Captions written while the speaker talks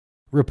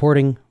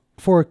Reporting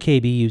for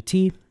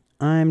KBUT,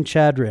 I'm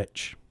Chad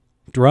Rich.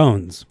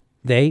 Drones.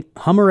 They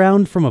hum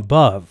around from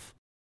above.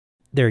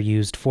 They're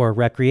used for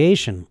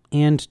recreation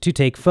and to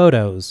take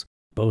photos,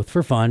 both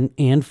for fun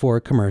and for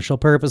commercial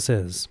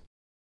purposes.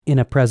 In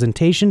a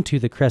presentation to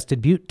the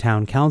Crested Butte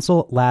Town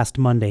Council last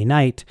Monday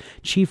night,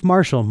 Chief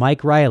Marshal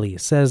Mike Reily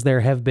says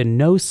there have been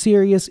no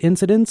serious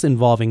incidents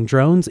involving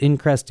drones in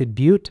Crested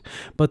Butte,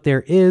 but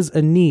there is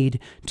a need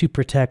to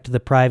protect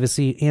the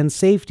privacy and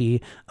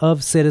safety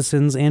of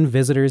citizens and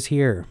visitors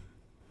here.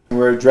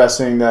 We're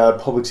addressing the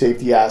public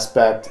safety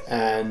aspect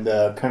and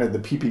kind of the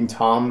peeping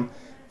Tom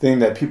thing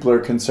that people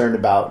are concerned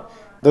about.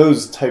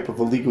 Those type of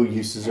illegal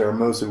uses are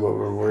mostly what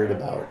we're worried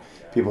about.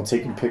 People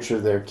taking pictures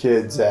of their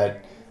kids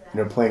at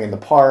playing in the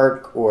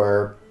park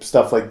or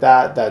stuff like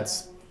that.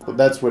 That's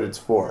what it's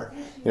for.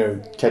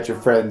 Catch your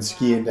friends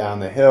skiing down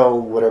the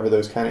hill, whatever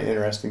those kind of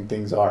interesting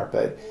things are.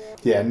 But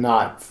yeah,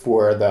 not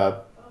for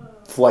the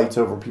flights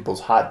over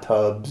people's hot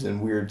tubs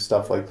and weird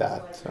stuff like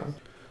that. So.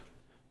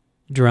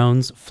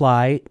 Drones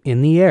fly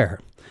in the air,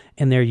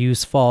 and their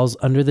use falls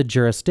under the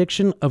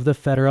jurisdiction of the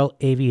Federal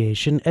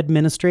Aviation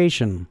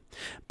Administration.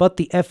 But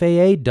the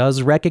FAA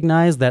does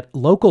recognize that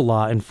local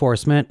law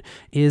enforcement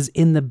is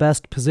in the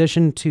best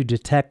position to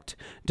detect,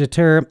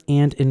 deter,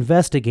 and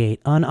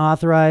investigate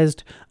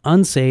unauthorized,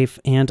 unsafe,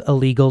 and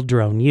illegal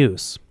drone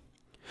use.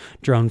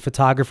 Drone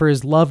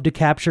photographers love to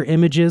capture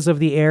images of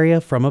the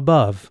area from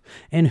above,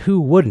 and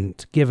who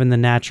wouldn't, given the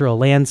natural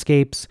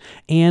landscapes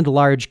and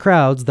large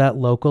crowds that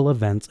local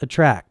events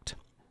attract?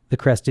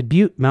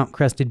 The Mount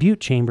Crested Butte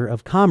Chamber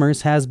of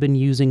Commerce has been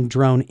using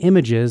drone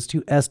images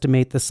to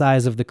estimate the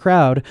size of the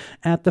crowd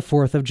at the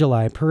 4th of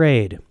July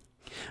parade.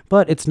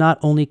 But it's not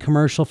only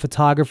commercial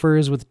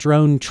photographers with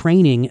drone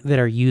training that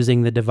are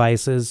using the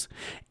devices.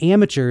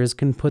 Amateurs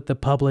can put the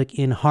public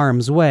in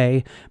harm's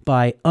way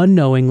by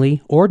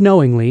unknowingly or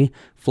knowingly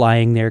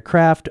flying their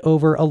craft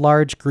over a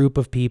large group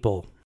of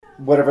people.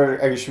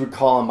 Whatever I guess you would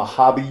call them, a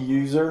hobby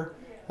user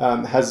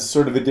has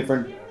sort of a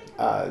different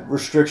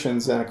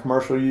restrictions than a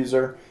commercial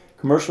user.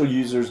 Commercial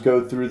users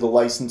go through the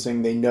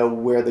licensing. They know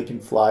where they can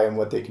fly and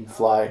what they can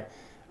fly.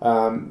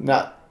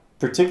 Not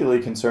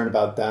particularly concerned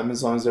about them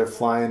as long as they're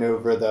flying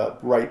over the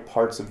right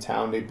parts of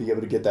town. They'd be able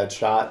to get that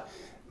shot,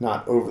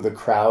 not over the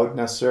crowd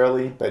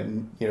necessarily, but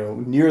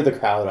near the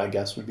crowd I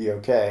guess would be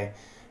okay.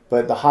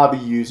 But the hobby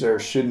user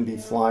shouldn't be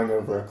flying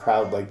over a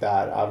crowd like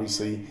that.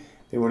 Obviously,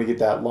 they want to get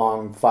that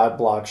long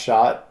 5-block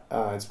shot.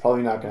 It's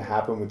probably not going to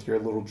happen with your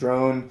little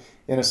drone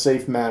in a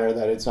safe manner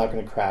that it's not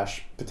going to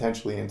crash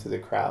potentially into the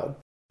crowd.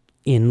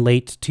 In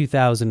late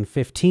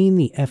 2015,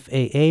 the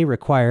FAA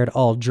required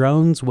all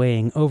drones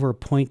weighing over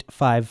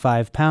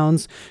 0.55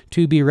 pounds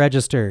to be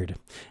registered,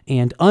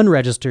 and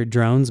unregistered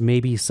drones may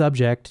be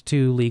subject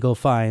to legal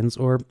fines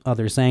or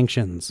other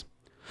sanctions.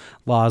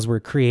 Laws were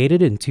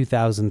created in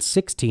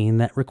 2016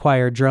 that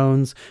require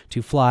drones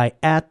to fly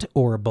at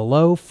or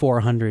below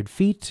 400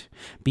 feet,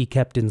 be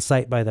kept in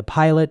sight by the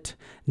pilot,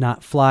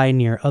 not fly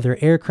near other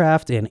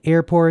aircraft and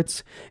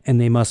airports, and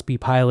they must be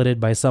piloted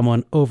by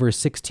someone over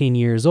 16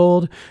 years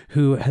old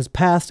who has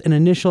passed an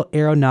initial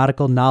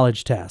aeronautical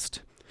knowledge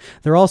test.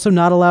 They're also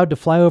not allowed to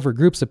fly over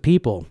groups of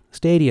people,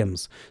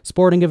 stadiums,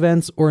 sporting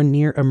events, or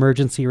near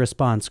emergency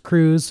response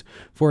crews,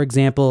 for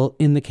example,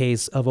 in the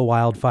case of a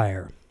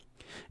wildfire.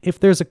 If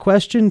there's a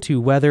question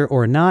to whether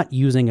or not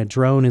using a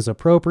drone is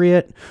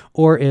appropriate,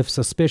 or if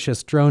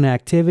suspicious drone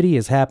activity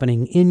is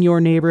happening in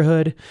your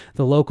neighborhood,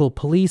 the local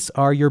police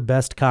are your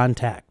best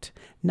contact,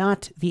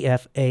 not the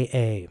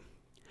FAA.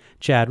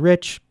 Chad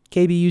Rich,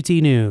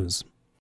 KBUT News.